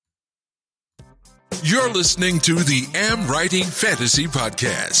You're listening to the AmWritingFantasy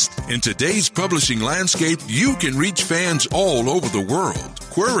podcast. In today's publishing landscape, you can reach fans all over the world.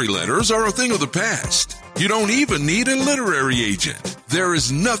 Query letters are a thing of the past. You don't even need a literary agent. There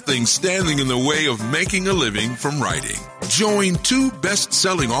is nothing standing in the way of making a living from writing. Join two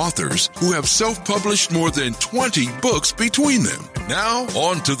best-selling authors who have self-published more than 20 books between them. Now,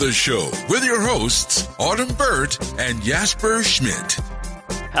 on to the show with your hosts, Autumn Burt and Jasper Schmidt.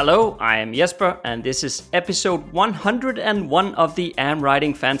 Hello, I am Jesper, and this is episode 101 of the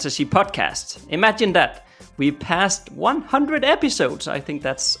AmWritingFantasy podcast. Imagine that. We passed 100 episodes. I think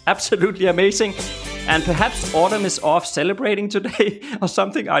that's absolutely amazing. And perhaps Autumn is off celebrating today or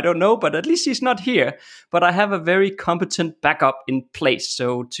something. I don't know, but at least she's not here. But I have a very competent backup in place.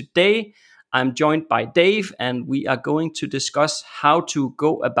 So today I'm joined by Dave, and we are going to discuss how to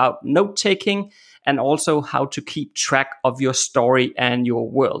go about note-taking and also how to keep track of your story and your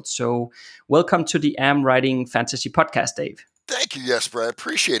world. So welcome to the AmWritingFantasy podcast, Dave. Thank you, Jesper. I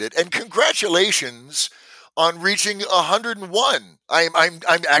appreciate it. And congratulations on reaching 101. I'm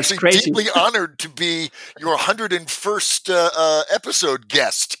actually deeply honored to be your 101st episode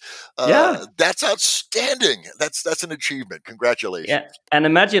guest. That's outstanding. That's an achievement. Congratulations. Yeah, and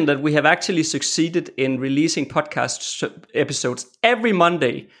imagine that we have actually succeeded in releasing podcast episodes every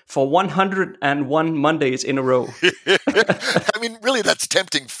Monday for 101 Mondays in a row. I mean, really, that's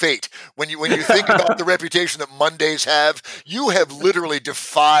tempting fate. When you think about the reputation that Mondays have, you have literally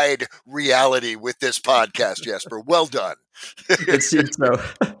defied reality with this podcast, Jesper. Well done. It seems so.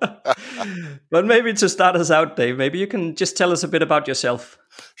 But maybe to start us out, Dave, maybe you can just tell us a bit about yourself.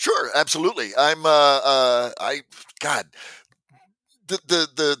 Sure, absolutely. The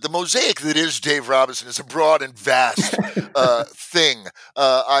mosaic that is Dave Robinson is a broad and vast thing.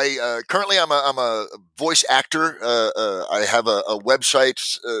 Currently I'm a voice actor. I have a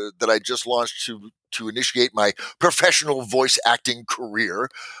website that I just launched to initiate my professional voice acting career,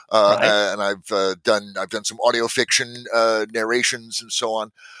 and I've done some audio fiction narrations and so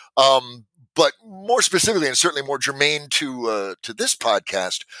on. But more specifically, and certainly more germane to this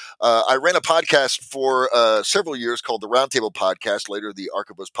podcast, I ran a podcast for several years called the Roundtable Podcast, later the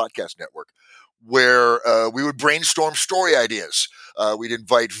Archivos Podcast Network, where we would brainstorm story ideas. We'd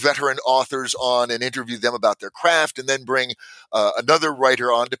invite veteran authors on and interview them about their craft, and then bring another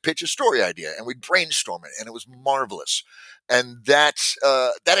writer on to pitch a story idea, and we'd brainstorm it, and it was marvelous. And that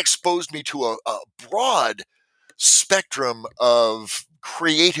exposed me to a broad spectrum of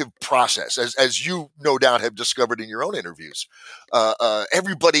creative process, as you no doubt have discovered in your own interviews.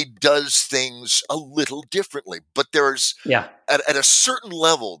 Everybody does things a little differently, but there's at a certain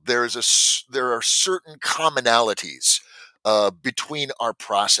level there are certain commonalities between our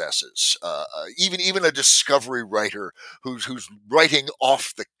processes. Even a discovery writer who's writing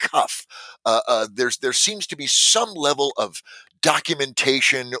off the cuff, there seems to be some level of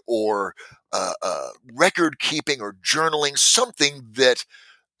documentation or record keeping or journaling, something that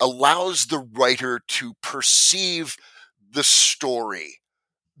allows the writer to perceive the story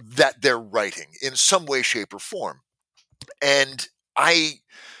that they're writing in some way, shape, or form. And I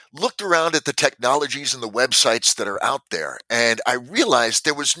looked around at the technologies and the websites that are out there, and I realized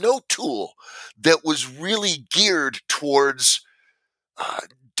there was no tool that was really geared towards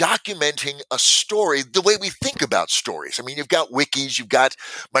documenting a story the way we think about stories. I mean, you've got wikis, you've got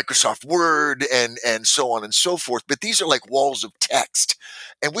Microsoft Word and so on and so forth, but these are like walls of text.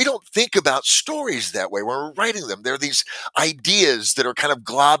 And we don't think about stories that way when we're writing them. They're these ideas that are kind of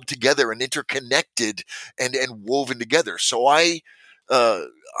globbed together and interconnected and woven together. So I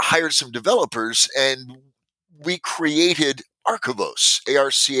hired some developers, and we created Archivos,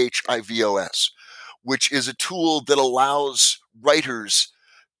 Archivos, which is a tool that allows writers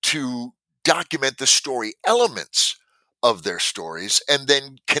to document the story elements of their stories and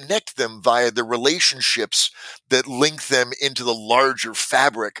then connect them via the relationships that link them into the larger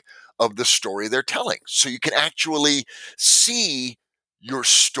fabric of the story they're telling. So you can actually see your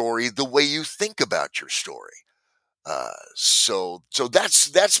story the way you think about your story. So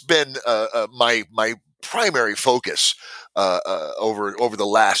that's been my primary focus over the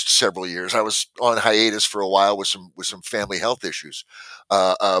last several years. I was on hiatus for a while with some family health issues,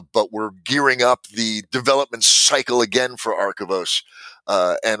 but we're gearing up the development cycle again for Archivos,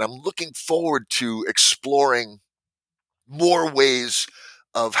 and I'm looking forward to exploring more ways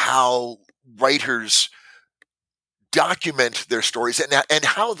of how writers document their stories and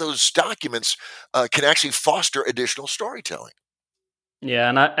how those documents can actually foster additional storytelling. Yeah,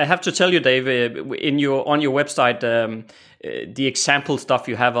 and I have to tell you, Dave, on your website, the example stuff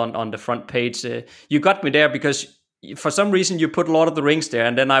you have on the front page, you got me there because for some reason you put Lord of the Rings there,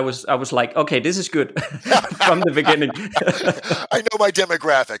 and then I was like, okay, this is good from the beginning. I know my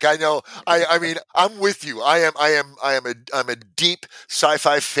demographic. I know. I mean, I'm with you. I'm a deep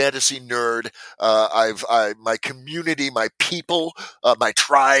sci-fi fantasy nerd. My community, my people, my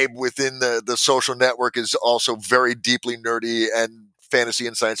tribe within the social network is also very deeply nerdy and fantasy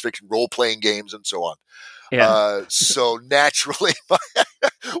and science fiction, role-playing games, and so on. Yeah. So naturally,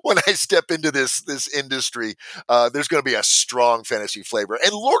 when I step into this industry, there's going to be a strong fantasy flavor.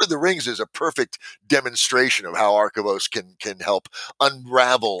 And Lord of the Rings is a perfect demonstration of how Archivos can help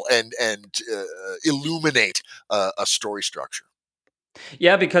unravel and illuminate a story structure.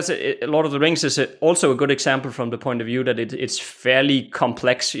 Yeah, because Lord of the Rings is also a good example from the point of view that it's fairly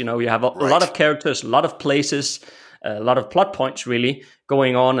complex. You know, you have a lot of characters, a lot of places, a lot of plot points really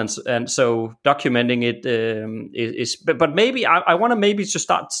going on, and so documenting it is. But maybe I want to maybe to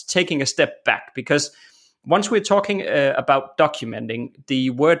start taking a step back, because once we're talking about documenting,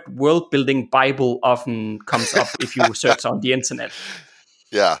 the word world building Bible often comes up if you search on the internet.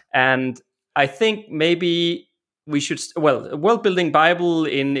 Yeah. And I think maybe we should, well, a world building Bible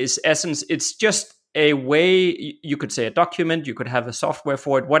in its essence, it's just a way, you could say a document, you could have a software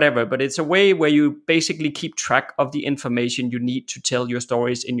for it, whatever, but it's a way where you basically keep track of the information you need to tell your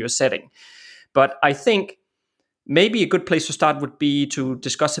stories in your setting. But I think maybe a good place to start would be to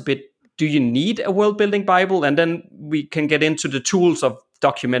discuss a bit, do you need a world building Bible? And then we can get into the tools of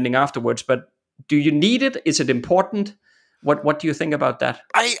documenting afterwards. But do you need it? Is it important? What do you think about that?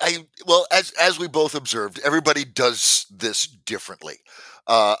 Well, as we both observed, everybody does this differently.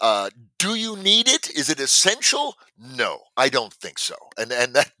 Do you need it? Is it essential? No, I don't think so. And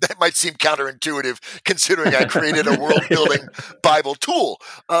that might seem counterintuitive considering I created a world building Bible tool.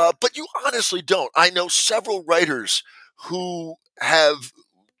 But you honestly don't. I know several writers who have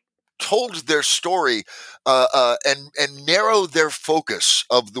told their story and narrow their focus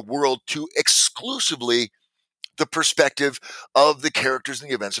of the world to exclusively the perspective of the characters and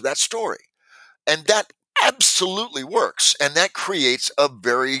the events of that story. And that absolutely works. And that creates a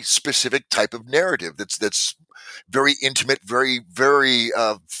very specific type of narrative that's very intimate, very, very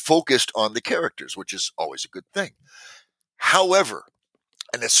focused on the characters, which is always a good thing. However,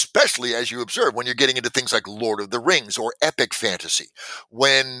 and especially as you observe, when you're getting into things like Lord of the Rings or epic fantasy,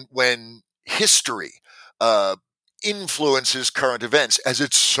 when history influences current events, as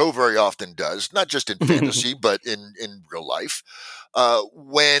it so very often does, not just in fantasy, but in real life,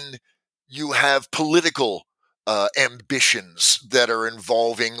 when you have political ambitions that are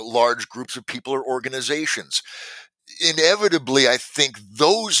involving large groups of people or organizations, inevitably, I think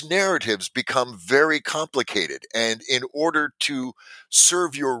those narratives become very complicated. And in order to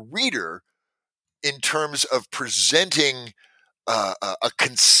serve your reader in terms of presenting a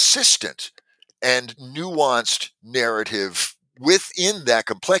consistent and nuanced narrative within that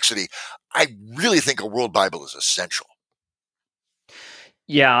complexity, I really think a world Bible is essential.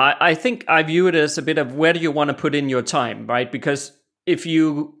 Yeah, I think I view it as a bit of where do you want to put in your time, right? Because if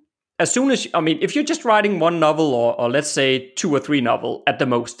you, as soon as, I mean, if you're just writing one novel or let's say 2 or 3 novel at the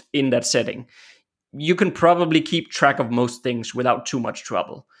most in that setting, you can probably keep track of most things without too much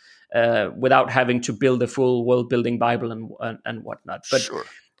trouble, without having to build a full world building Bible and whatnot. But sure.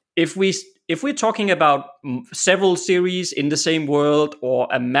 if we're talking about several series in the same world or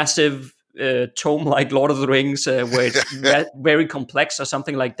a massive tome like Lord of the Rings, where it's very complex or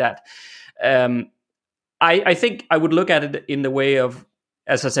something like that, I think I would look at it in the way of,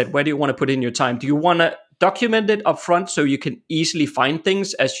 as I said, where do you want to put in your time? Do you want to document it up front so you can easily find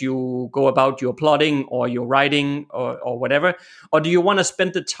things as you go about your plotting or your writing or whatever? Or do you want to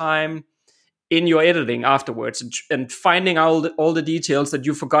spend the time in your editing afterwards and finding out all the details that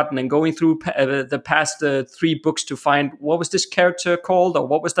you've forgotten and going through the past 3 books to find what was this character called or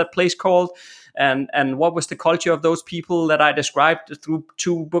what was that place called and what was the culture of those people that I described through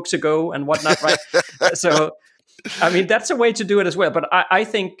 2 books ago and whatnot, right? So, I mean, that's a way to do it as well. But I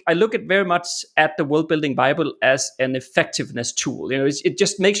think I look at very much at the world building Bible as an effectiveness tool. You know, it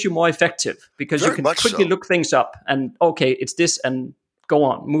just makes you more effective because very you can quickly look things up and, okay, it's this and go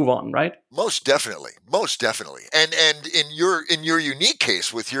on, move on, right? Most definitely. And in your unique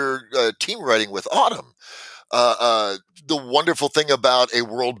case with your team writing with Autumn, the wonderful thing about a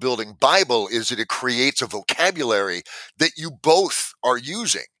world building Bible is that it creates a vocabulary that you both are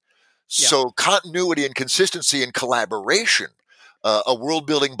using. Yeah. So continuity and consistency and collaboration, a world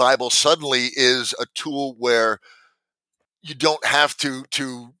building Bible suddenly is a tool where you don't have to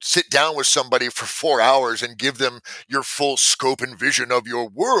sit down with somebody for 4 hours and give them your full scope and vision of your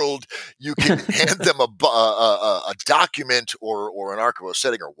world. You can hand them a document or an Archivos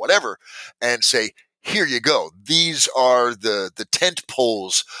setting or whatever and say, here you go. These are the tent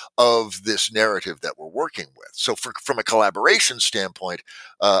poles of this narrative that we're working with. So from a collaboration standpoint,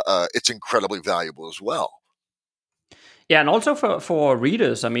 it's incredibly valuable as well. Yeah, and also for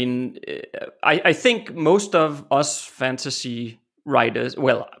readers. I mean, I think most of us fantasy writers,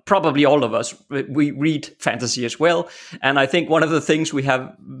 well, probably all of us, we read fantasy as well. And I think one of the things we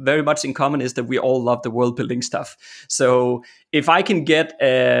have very much in common is that we all love the world building stuff. So if I can get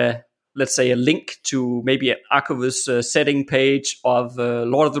let's say a link to maybe an Archivus setting page of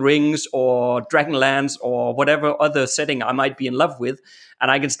Lord of the Rings or Dragonlance or whatever other setting I might be in love with,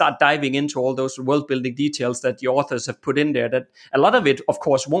 and I can start diving into all those world building details that the authors have put in there, that a lot of it, of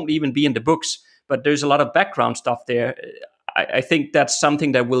course, won't even be in the books, but there's a lot of background stuff there. I think that's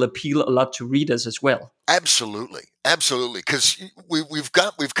something that will appeal a lot to readers as well. Absolutely, because we've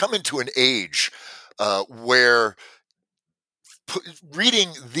come into an age where reading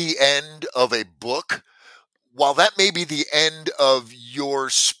the end of a book, while that may be the end of your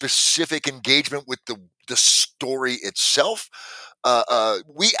specific engagement with the story itself,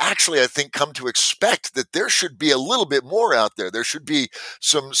 we actually, I think, come to expect that there should be a little bit more out there. There should be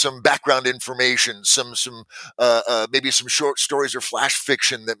some background information, some maybe some short stories or flash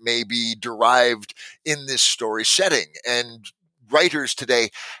fiction that may be derived in this story setting. And writers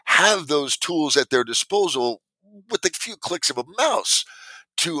today have those tools at their disposal with a few clicks of a mouse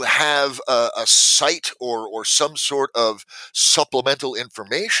to have a site or some sort of supplemental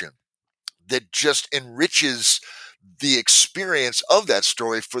information that just enriches the experience of that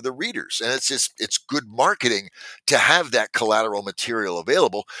story for the readers. And it's good marketing to have that collateral material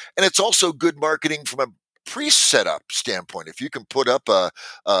available. And it's also good marketing from a pre-setup standpoint. If you can put up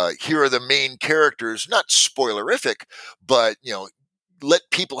here are the main characters, not spoilerific, but let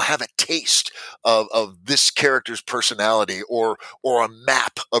people have a taste of this character's personality or a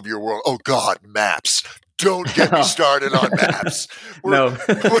map of your world. Oh God, maps. Don't get me started on maps.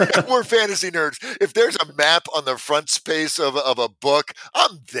 We're fantasy nerds. If there's a map on the front space of a book,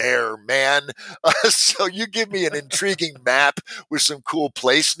 I'm there, man. So you give me an intriguing map with some cool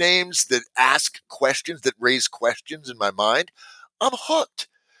place names that ask questions, that raise questions in my mind, I'm hooked.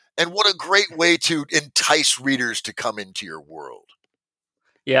 And what a great way to entice readers to come into your world.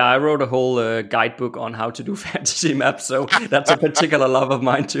 Yeah, I wrote a whole guidebook on how to do fantasy maps, so that's a particular love of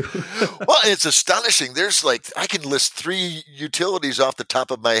mine too. Well, it's astonishing. There's I can list 3 utilities off the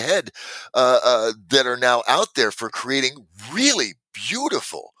top of my head that are now out there for creating really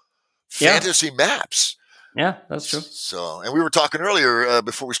beautiful fantasy maps. Yeah, that's true. So, and we were talking earlier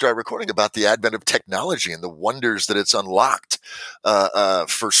before we started recording about the advent of technology and the wonders that it's unlocked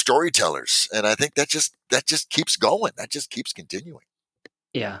for storytellers, and I think that just keeps going. That just keeps continuing.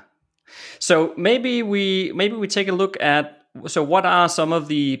 Yeah. So maybe we take a look at, so what are some of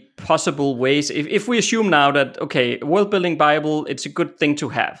the possible ways, if we assume now that, okay, world building Bible, it's a good thing to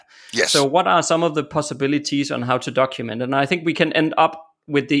have. Yes. So what are some of the possibilities on how to document? And I think we can end up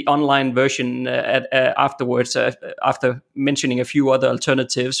with the online version afterwards, after mentioning a few other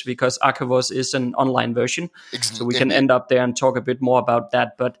alternatives, because Archivos is an online version. So we can end up there and talk a bit more about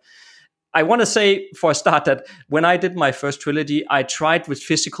that. But I want to say for a start that when I did my first trilogy, I tried with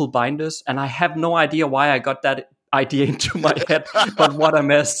physical binders, and I have no idea why I got that idea into my head, but what a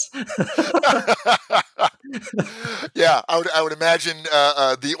mess. Yeah, I would imagine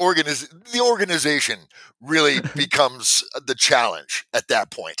the organization really becomes the challenge at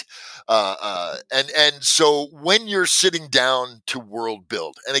that point. And so when you're sitting down to world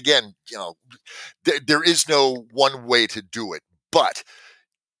build, and again, there is no one way to do it, but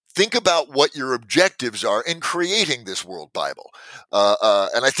think about what your objectives are in creating this world Bible.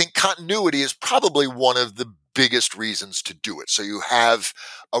 And I think continuity is probably one of the biggest reasons to do it. So you have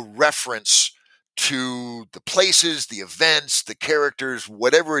a reference to the places, the events, the characters,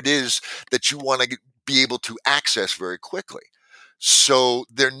 whatever it is that you want to be able to access very quickly. So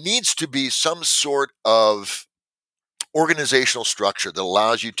there needs to be some sort of organizational structure that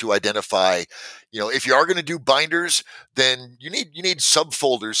allows you to identify, if you are going to do binders, then you need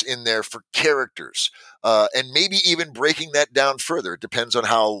subfolders in there for characters, and maybe even breaking that down further. It depends on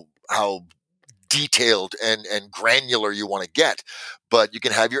how detailed and granular you want to get. But you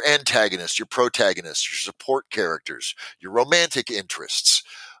can have your antagonists, your protagonists, your support characters, your romantic interests,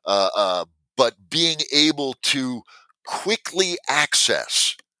 but being able to quickly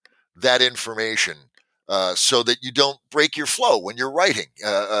access that information so that you don't break your flow when you're writing.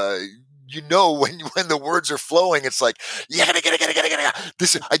 When the words are flowing, it's like,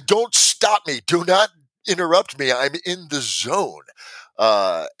 this. Don't stop me. Do not interrupt me. I'm in the zone.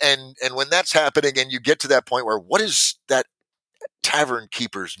 And when that's happening, and you get to that point where, what is that tavern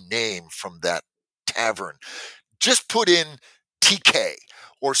keeper's name from that tavern. Just put in TK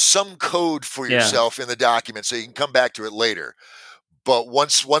or some code for Yeah. yourself in the document so you can come back to it later. But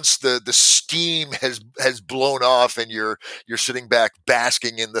once the steam has blown off and you're sitting back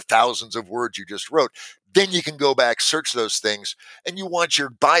basking in the thousands of words you just wrote, then you can go back, search those things, and you want your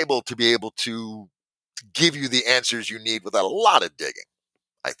Bible to be able to give you the answers you need without a lot of digging,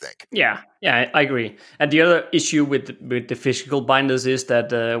 I think. Yeah, I agree. And the other issue with the physical binders is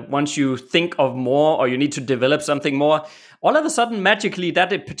that once you think of more or you need to develop something more, all of a sudden, magically, that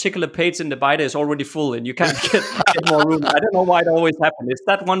particular page in the binder is already full and you can't get more room. I don't know why it always happens. It's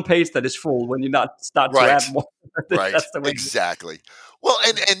that one page that is full when you not start to add more. Right. That's the way. Exactly. Well,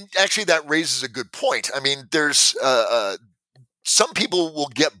 and actually that raises a good point. I mean, there's some people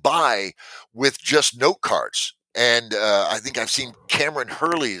will get by with just note cards. And I think I've seen Cameron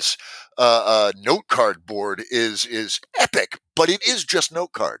Hurley's note card board is epic, but it is just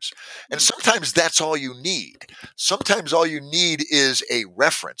note cards. And sometimes that's all you need. Sometimes all you need is a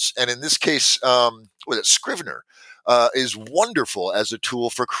reference. And in this case, Scrivener is wonderful as a tool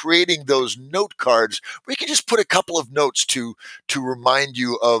for creating those note cards where you can just put a couple of notes to remind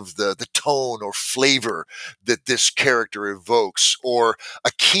you of the tone or flavor that this character evokes, or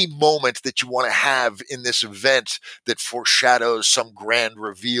a key moment that you want to have in this event that foreshadows some grand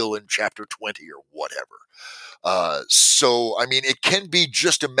reveal in chapter 20 or whatever. So, I mean, it can be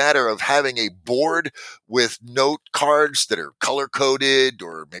just a matter of having a board with note cards that are color coded,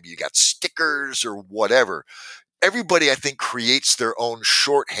 or maybe you got stickers or whatever. Everybody, I think, creates their own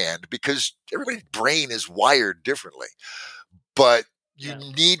shorthand because everybody's brain is wired differently. But you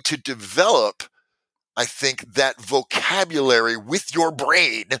need to develop, I think, that vocabulary with your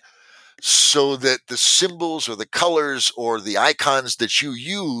brain so that the symbols or the colors or the icons that you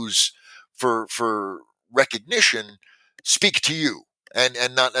use for recognition speak to you, and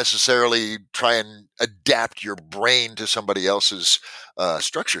not necessarily try and adapt your brain to somebody else's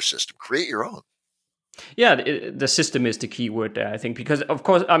structure system. Create your own. Yeah, the system is the key word there, I think, because of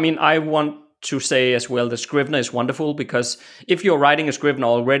course, I mean, I want to say as well, the Scrivener is wonderful because if you're writing a Scrivener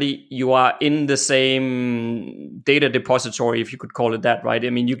already, you are in the same data depository, if you could call it that, right? I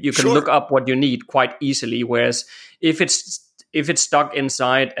mean, you can Sure. look up what you need quite easily, whereas if it's stuck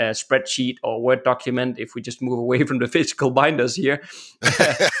inside a spreadsheet or Word document, if we just move away from the physical binders here,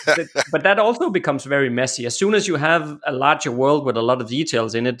 but that also becomes very messy. As soon as you have a larger world with a lot of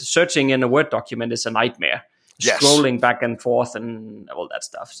details in it, searching in a Word document is a nightmare. Yes. Scrolling back and forth and all that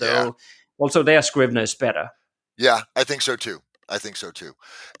stuff. So also their Scrivener is better. Yeah, I think so too. And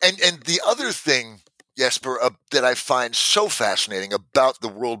the other thing, Jesper, that I find so fascinating about the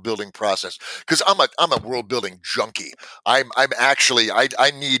world building process, because I'm a world building junkie. I'm actually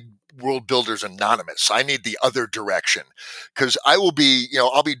I need World Builders Anonymous. I need the other direction, because I'll be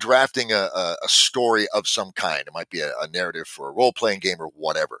drafting a story of some kind. It might be a narrative for a role playing game or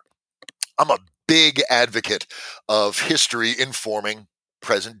whatever. I'm a big advocate of history informing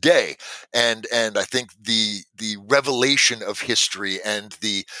present day, and I think the revelation of history and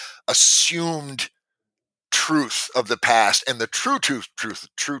the assumed truth of the past and the true truth.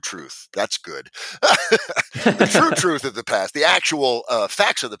 That's good. The true truth of the past, the actual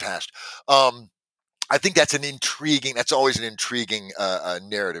facts of the past. I think that's always an intriguing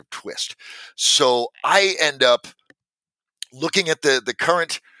narrative twist. So I end up looking at the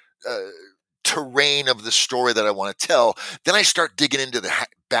current terrain of the story that I want to tell. Then I start digging into the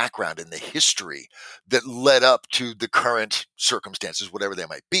background and the history that led up to the current circumstances, whatever they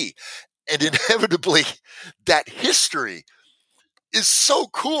might be. And inevitably, that history is so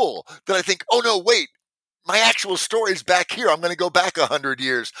cool that I think, oh no, wait, my actual story is back here. I'm going to go back 100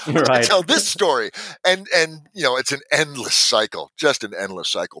 years. I'm going to tell this story. And it's an endless cycle, just an endless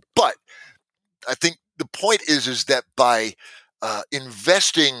cycle. But I think the point is that by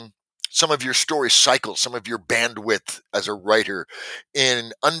investing some of your story cycles, some of your bandwidth as a writer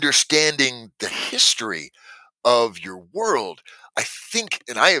in understanding the history of your world, I think,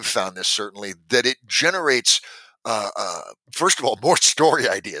 and I have found this certainly, that it generates, first of all, more story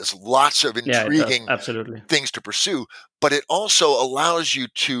ideas, lots of intriguing things to pursue, but it also allows you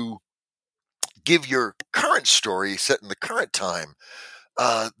to give your current story set in the current time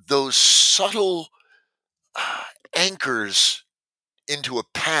those subtle anchors into a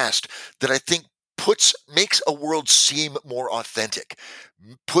past that I think makes a world seem more authentic,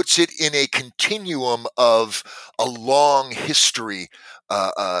 puts it in a continuum of a long history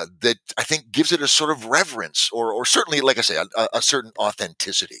that I think gives it a sort of reverence, or certainly, like I say, a certain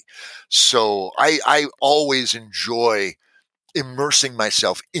authenticity. So I always enjoy immersing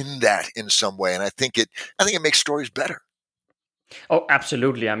myself in that in some way, and I think it makes stories better. Oh,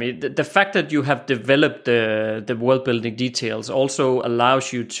 absolutely. I mean, the fact that you have developed the world building details also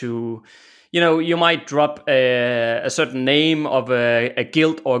allows you to, you might drop a certain name of a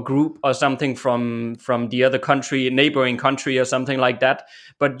guild or group or something from the other country, neighboring country or something like that.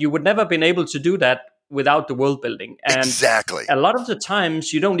 But you would never been able to do that without the world building. And Exactly. a lot of the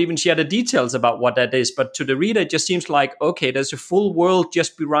times you don't even share the details about what that is, but to the reader it just seems like, okay, there's a full world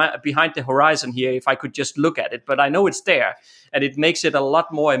just behind the horizon here if I could just look at it, but I know it's there, and it makes it a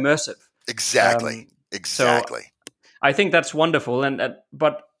lot more immersive. Exactly. So Exactly. I think that's wonderful, and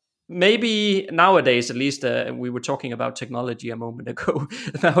but maybe nowadays, at least, we were talking about technology a moment ago.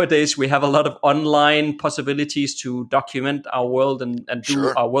 Nowadays, we have a lot of online possibilities to document our world and do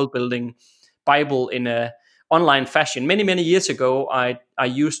Sure. our world building Bible in a online fashion. Many years ago, I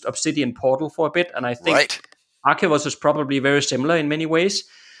used Obsidian Portal for a bit, and I think Right. Archivos is probably very similar in many ways.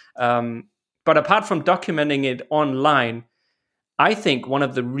 But apart from documenting it online, I think one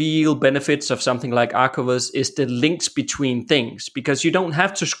of the real benefits of something like Archivos is the links between things, because you don't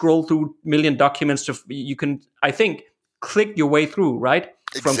have to scroll through million documents. You can, I think, click your way through, right?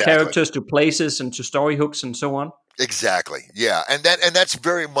 From Exactly. characters to places and to story hooks and so on. Exactly. Yeah, and that's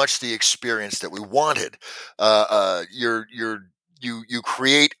very much the experience that we wanted. You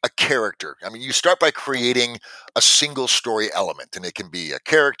create a character. I mean, you start by creating a single story element, and it can be a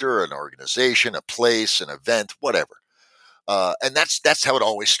character, an organization, a place, an event, whatever. And that's how it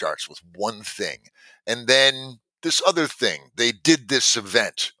always starts, with one thing, and then this other thing. They did this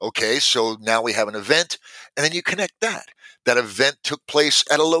event. Okay, so now we have an event, and then you connect that. That event took place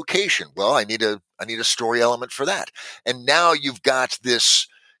at a location. Well, I need a story element for that, and now you've got this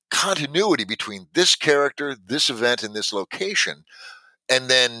continuity between this character, this event, and this location, and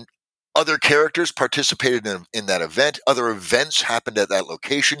then other characters participated in that event. Other events happened at that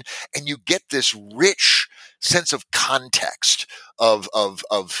location, and you get this rich sense of context, of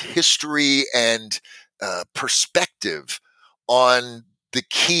history and perspective on the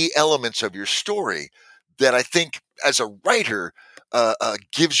key elements of your story, that I think, as a writer,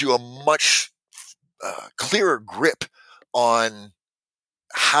 gives you a much clearer grip on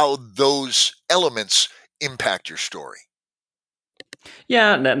how those elements impact your story.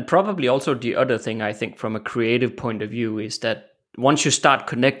 Yeah, and probably also the other thing I think from a creative point of view is that once you start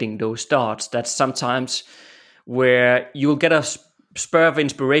connecting those dots, that's sometimes where you'll get a spur of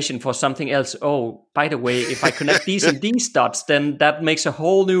inspiration for something else. Oh, by the way, if I connect these and these dots, then that makes a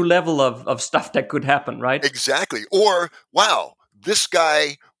whole new level of stuff that could happen, right? Exactly. Or, wow, this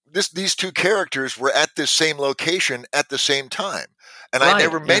guy, these two characters were at this same location at the same time. And I Right.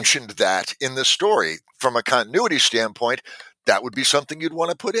 never Yeah. mentioned that in the story. From a continuity standpoint, that would be something you'd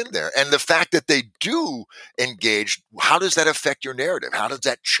want to put in there. And the fact that they do engage, how does that affect your narrative? How does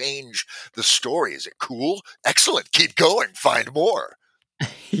that change the story? Is it cool? Excellent. Keep going. Find more.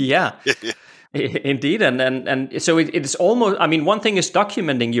 Yeah. Indeed, and so it's almost. I mean, one thing is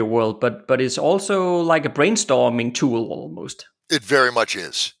documenting your world, but it's also like a brainstorming tool almost. It very much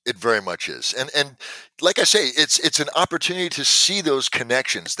is. It very much is. And like I say, it's an opportunity to see those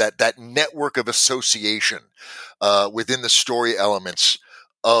connections, that network of association within the story elements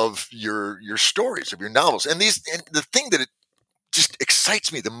of your stories, of your novels. And the thing that it just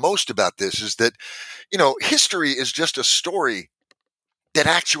excites me the most about this is that, history is just a story that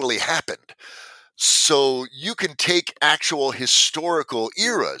actually happened. So you can take actual historical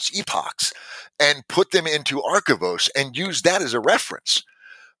eras, epochs, and put them into Archivos and use that as a reference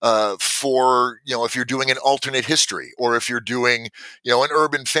for, if you're doing an alternate history, or if you're doing, an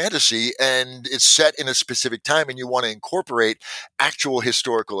urban fantasy and it's set in a specific time and you want to incorporate actual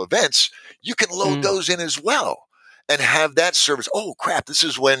historical events, you can load Mm. those in as well and have that service. Oh, crap, this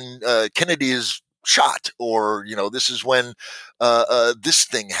is when Kennedy is shot, or, this is when this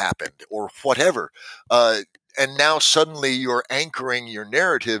thing happened, or whatever. And now suddenly you're anchoring your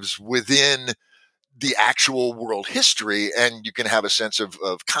narratives within the actual world history, and you can have a sense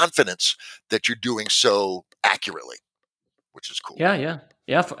of confidence that you're doing so accurately, which is cool. Yeah,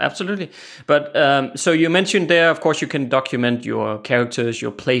 absolutely. But so you mentioned there, of course, you can document your characters,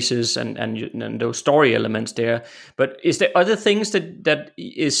 your places, and those story elements there. But is there other things that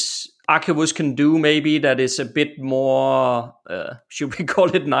is Archivus can do, maybe that is a bit more, should we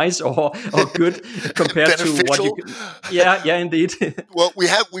call it nice or good compared to what you Beneficial. can? Yeah, indeed. Well,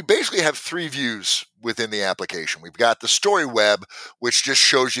 we basically have three views within the application. We've got the story web, which just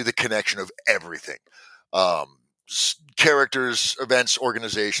shows you the connection of everything. Characters, events,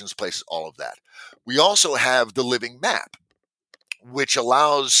 organizations, places, all of that. We also have the living map, which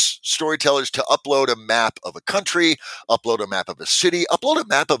allows storytellers to upload a map of a country, upload a map of a city, upload a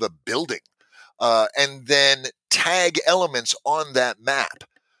map of a building. and then tag elements on that map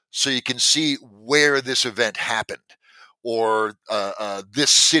so you can see where this event happened, or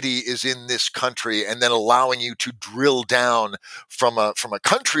this city is in this country, and then allowing you to drill down from a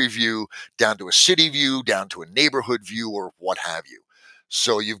country view down to a city view, down to a neighborhood view, or what have you.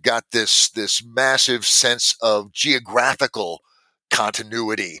 So you've got this massive sense of geographical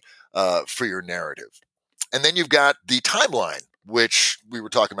continuity for your narrative. And then you've got the timeline, which we were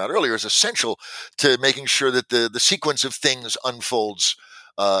talking about earlier, is essential to making sure that the sequence of things unfolds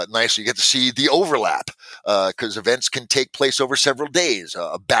nicely. You get to see the overlap because events can take place over several days,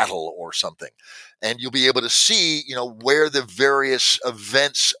 a battle or something. And you'll be able to see, where the various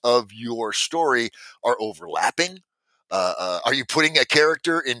events of your story are overlapping. Are you putting a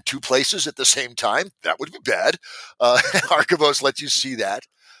character in two places at the same time? That would be bad. Archivos lets you see that.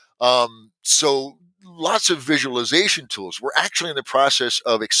 So lots of visualization tools. We're actually in the process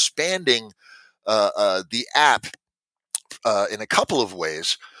of expanding the app in a couple of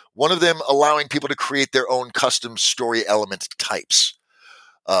ways. One of them allowing people to create their own custom story element types.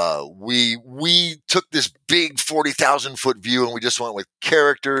 We took this big 40,000 foot view and we just went with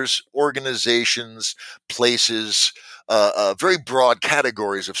characters, organizations, places, very broad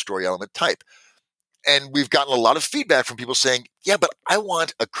categories of story element type. And we've gotten a lot of feedback from people saying, yeah, but I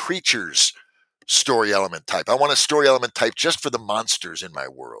want a creatures story element type. I want a story element type just for the monsters in my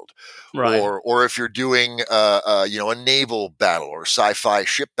world. Right. Or if you're doing, a naval battle or sci-fi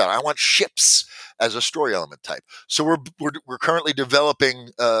ship battle, I want ships as a story element type. So we're currently developing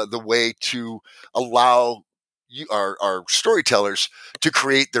the way to allow our storytellers to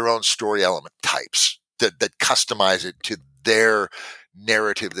create their own story element types that customize it to their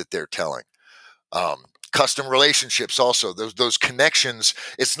narrative that they're telling. Custom relationships also, those connections.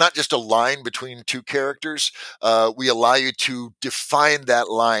 It's not just a line between two characters. We allow you to define that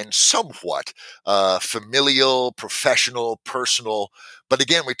line somewhat, familial, professional, personal. But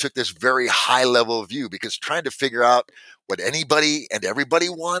again, we took this very high level view because trying to figure out what anybody and everybody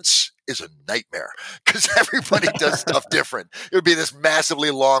wants is a nightmare because everybody does stuff different. It would be this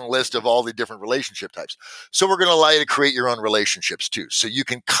massively long list of all the different relationship types. So we're going to allow you to create your own relationships too. So you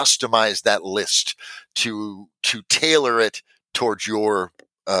can customize that list to tailor it towards your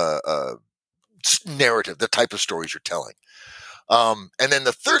narrative, the type of stories you're telling. And then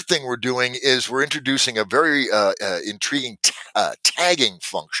the third thing we're doing is we're introducing a very intriguing tagging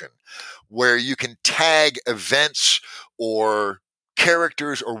function where you can tag events or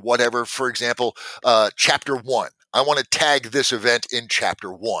characters or whatever. For example, chapter 1. I want to tag this event in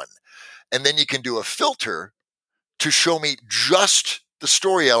chapter 1. And then you can do a filter to show me just the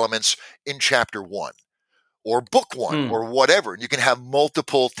story elements in chapter 1 or book 1 or whatever. And you can have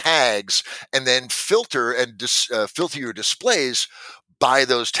multiple tags and then filter and filter your displays by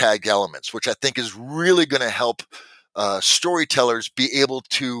those tagged elements, which I think is really going to help storytellers be able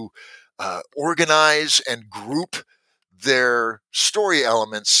to organize and group their story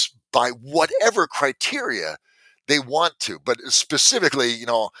elements by whatever criteria they want to. But specifically,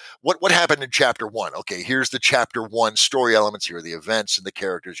 what happened in chapter 1? Okay, here's the chapter 1 story elements. Here are the events and the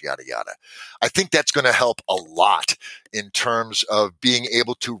characters, yada, yada. I think that's going to help a lot in terms of being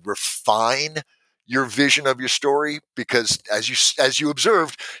able to refine your vision of your story, because as you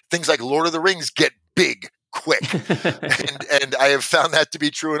observed, things like Lord of the Rings get big quick. and I have found that to be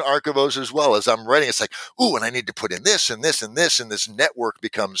true in Archivos as well. As I'm writing, it's like, ooh, and I need to put in this and this and this, and this network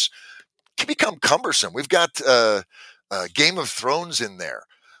can become cumbersome. We've got Game of Thrones in there.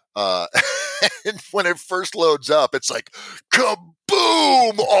 And when it first loads up, it's like,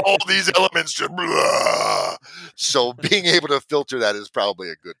 kaboom, all these elements just blah. So being able to filter that is probably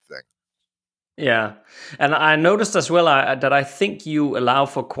a good thing. Yeah. And I noticed as well that I think you allow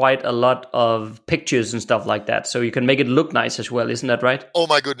for quite a lot of pictures and stuff like that. So you can make it look nice as well. Isn't that right? Oh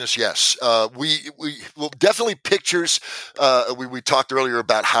my goodness, yes. We well, definitely pictures. We talked earlier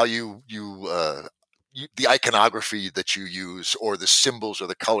about how you the iconography that you use, or the symbols or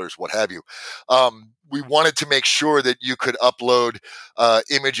the colors, what have you. We wanted to make sure that you could upload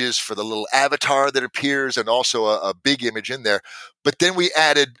images for the little avatar that appears, and also a big image in there. But then we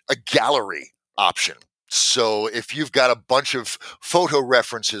added a gallery option. So if you've got a bunch of photo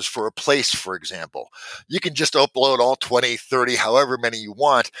references for a place, for example, you can just upload all 20, 30, however many you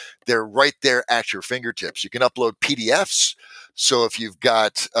want. They're right there at your fingertips. You can upload PDFs. So if you've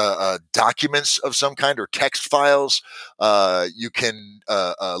got documents of some kind or text files, you can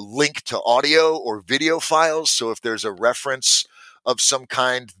link to audio or video files. So if there's a reference of some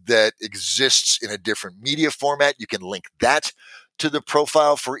kind that exists in a different media format, you can link that to the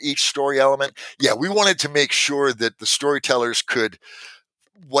profile for each story element. Yeah, we wanted to make sure that the storytellers could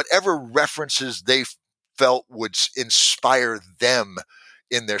whatever references they felt would inspire them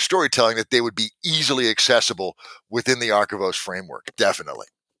in their storytelling, that they would be easily accessible within the Archivos framework. Definitely.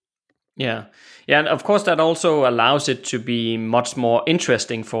 Yeah. Yeah. And of course, that also allows it to be much more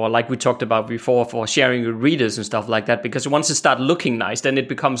interesting for, like we talked about before, for sharing with readers and stuff like that. Because once it starts looking nice, then it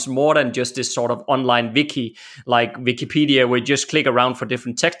becomes more than just this sort of online wiki, like Wikipedia, where you just click around for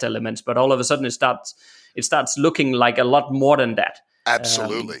different text elements. But all of a sudden, it starts looking like a lot more than that.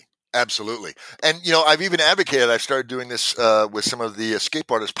 Absolutely. Absolutely. And, I've even advocated, I've started doing this with some of the Escape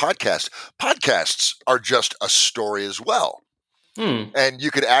Artist podcasts. Podcasts are just a story as well. And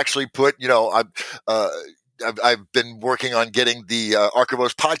you could actually put, I've been working on getting the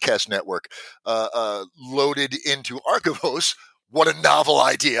Archivos Podcast Network loaded into Archivos. What a novel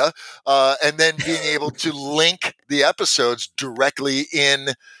idea. And then being able to link the episodes directly in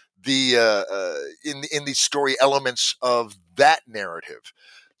the story elements of that narrative.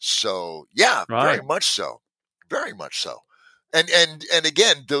 So yeah, Right. very much so. Very much so. And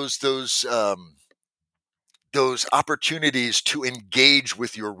again, those opportunities to engage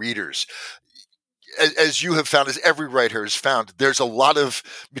with your readers, as you have found, as every writer has found, there's a lot of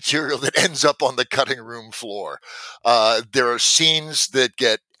material that ends up on the cutting room floor. There are scenes that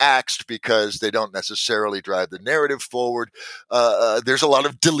get axed because they don't necessarily drive the narrative forward. There's a lot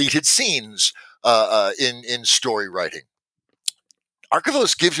of deleted scenes in story writing.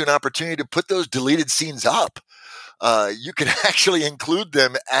 Archivos gives you an opportunity to put those deleted scenes up. You can actually include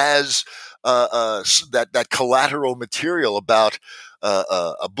them as that collateral material about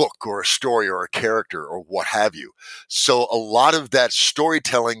a book or a story or a character or what have you. So a lot of that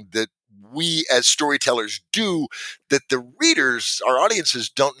storytelling that we as storytellers do, that the readers, our audiences,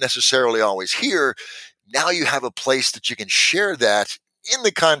 don't necessarily always hear, now you have a place that you can share that in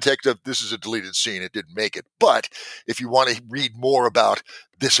the context of, this is a deleted scene, it didn't make it. But if you want to read more about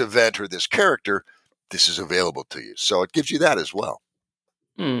this event or this character, this is available to you. So it gives you that as well.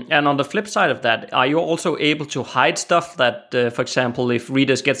 And on the flip side of that, are you also able to hide stuff that, for example, if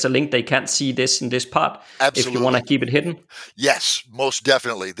readers gets a link, they can't see this in this part? Absolutely. If you want to keep it hidden? Yes, most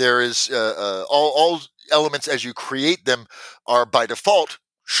definitely. There is all elements as you create them are by default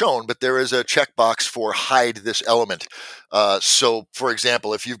shown, but there is a checkbox for hide this element. So, for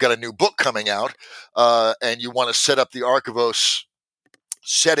example, if you've got a new book coming out and you want to set up the Archivos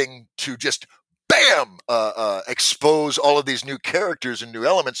setting to just bam, expose all of these new characters and new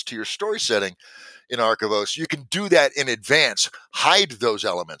elements to your story setting in Archivos, you can do that in advance, hide those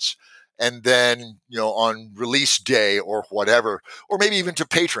elements, and then, on release day or whatever, or maybe even to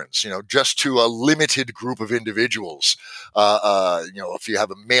patrons, just to a limited group of individuals. If you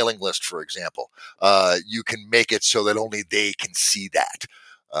have a mailing list, for example, you can make it so that only they can see that.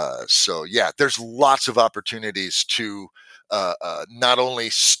 So yeah, there's lots of opportunities to not only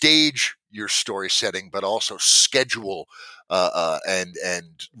stage your story setting, but also schedule and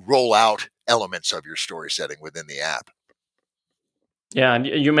roll out elements of your story setting within the app. Yeah, and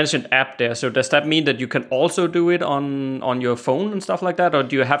you mentioned app there. So does that mean that you can also do it on your phone and stuff like that, or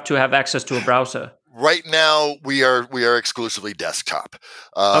do you have to have access to a browser? Right now, we are exclusively desktop.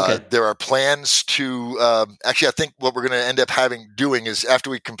 Okay. There are plans to actually. I think what we're going to end up doing is, after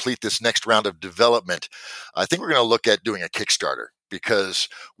we complete this next round of development, I think we're going to look at doing a Kickstarter, because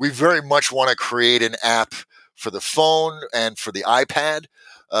we very much want to create an app for the phone and for the iPad,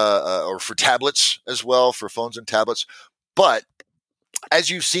 or for tablets as well, for phones and tablets. But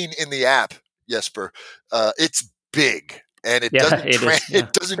as you've seen in the app, Jesper, it's big. And it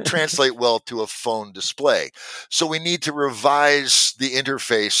doesn't translate well to a phone display. So we need to revise the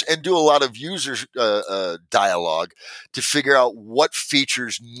interface and do a lot of user dialogue to figure out what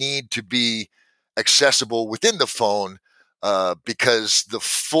features need to be accessible within the phone, because the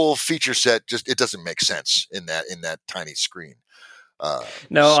full feature set it doesn't make sense in that tiny screen.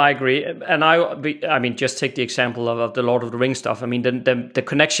 No, I agree. And I mean, just take the example of the Lord of the Rings stuff. I mean, the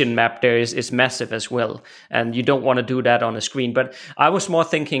connection map there is massive as well. And you don't want to do that on a screen. But I was more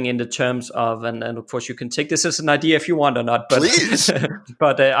thinking in the terms of, and of course you can take this as an idea if you want or not. But, please.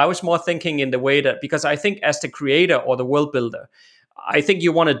 But I was more thinking in the way that, because I think as the creator or the world builder, I think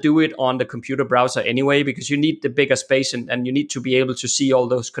you want to do it on the computer browser anyway, because you need the bigger space and you need to be able to see all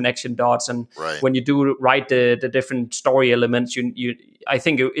those connection dots. And when you do write the different story elements, I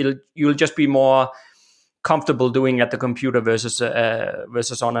think you'll just be more comfortable doing at the computer versus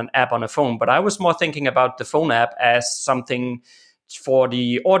on an app on a phone. But I was more thinking about the phone app as something for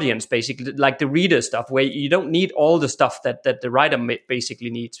the audience, basically, like the reader stuff, where you don't need all the stuff that the writer basically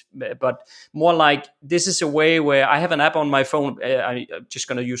needs, but more like this is a way where I have an app on my phone. I'm just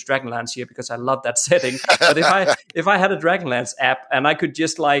going to use Dragonlance here because I love that setting. But if I had a Dragonlance app and I could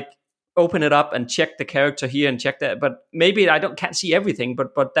just like open it up and check the character here and check that, but maybe I can't see everything,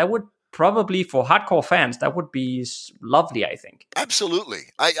 but that would probably, for hardcore fans, that would be lovely, I think. Absolutely.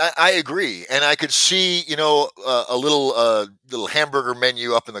 I agree. And I could see, a little hamburger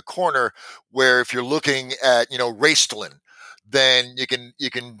menu up in the corner where if you're looking at, Raistlin, then you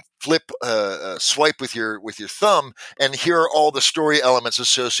can flip swipe with your thumb, and here are all the story elements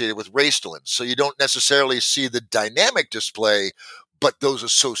associated with Raistlin. So you don't necessarily see the dynamic display, but those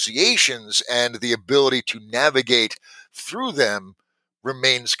associations and the ability to navigate through them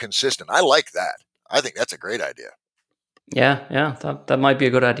remains consistent. I like that. I think that's a great idea. Yeah, that might be a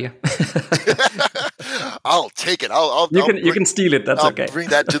good idea. I'll take it. You can steal it. That's okay. I'll bring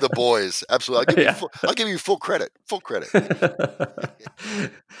that to the boys. Absolutely. I'll give you full credit. Full credit.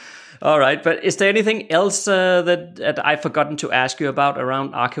 All right, but is there anything else that I've forgotten to ask you about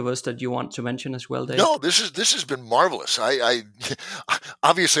around Archivus that you want to mention as well, Dave? No, this has been marvelous. I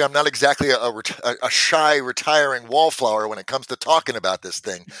obviously I'm not exactly a shy retiring wallflower when it comes to talking about this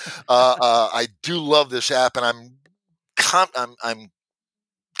thing. I do love this app, and I'm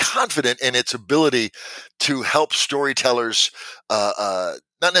confident in its ability to help storytellers not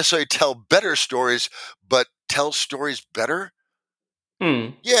necessarily tell better stories, but tell stories better.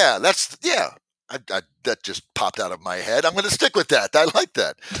 Yeah, that just popped out of my head. I'm going to stick with that. I like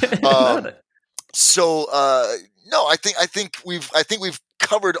that. No, I think we've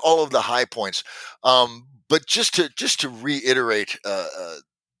covered all of the high points. But just to reiterate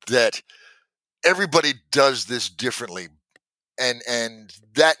that everybody does this differently, and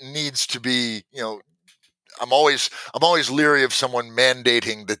that needs to be, I'm always leery of someone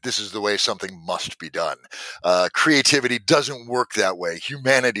mandating that this is the way something must be done. Creativity doesn't work that way.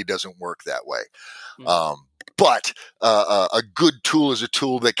 Humanity doesn't work that way. But a good tool is a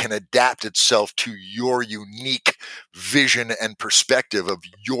tool that can adapt itself to your unique vision and perspective of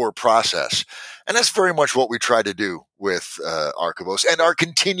your process. And that's very much what we try to do with Archivos, and are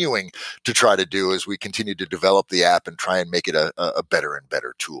continuing to try to do as we continue to develop the app and try and make it a better and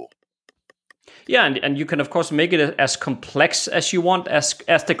better tool. Yeah, and you can, of course, make it as complex as you want as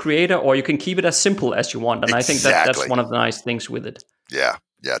the creator, or you can keep it as simple as you want. And Exactly. I think that's one of the nice things with it. Yeah,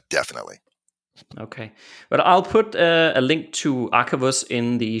 definitely. Okay. But I'll put a link to Archivus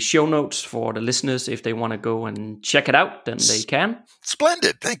in the show notes for the listeners. If they want to go and check it out, then they can.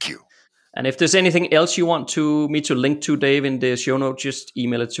 Splendid. Thank you. And if there's anything else you want me to link to, Dave, in the show notes, just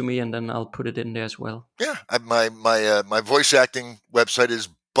email it to me, and then I'll put it in there as well. Yeah, my voice acting website is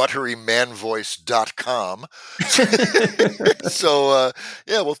butterymanvoice.com. So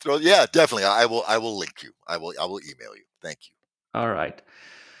definitely. I will link you. I will email you. Thank you. All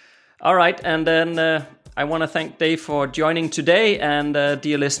right. And then I want to thank Dave for joining today. And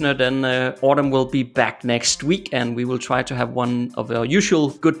dear listener, then Autumn will be back next week, and we will try to have one of our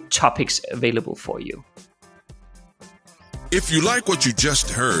usual good topics available for you. If you like what you just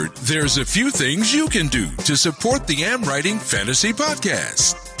heard, there's a few things you can do to support the AmWriting Fantasy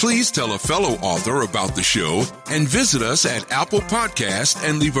Podcast. Please tell a fellow author about the show and visit us at Apple Podcast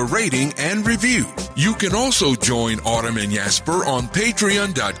and leave a rating and review. You can also join Autumn and Jasper on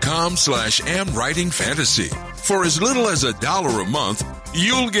patreon.com/AmWritingFantasy. For as little as $1 a month,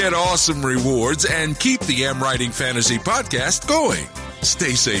 you'll get awesome rewards and keep the AmWriting Fantasy Podcast going.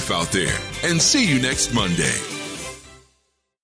 Stay safe out there, and see you next Monday.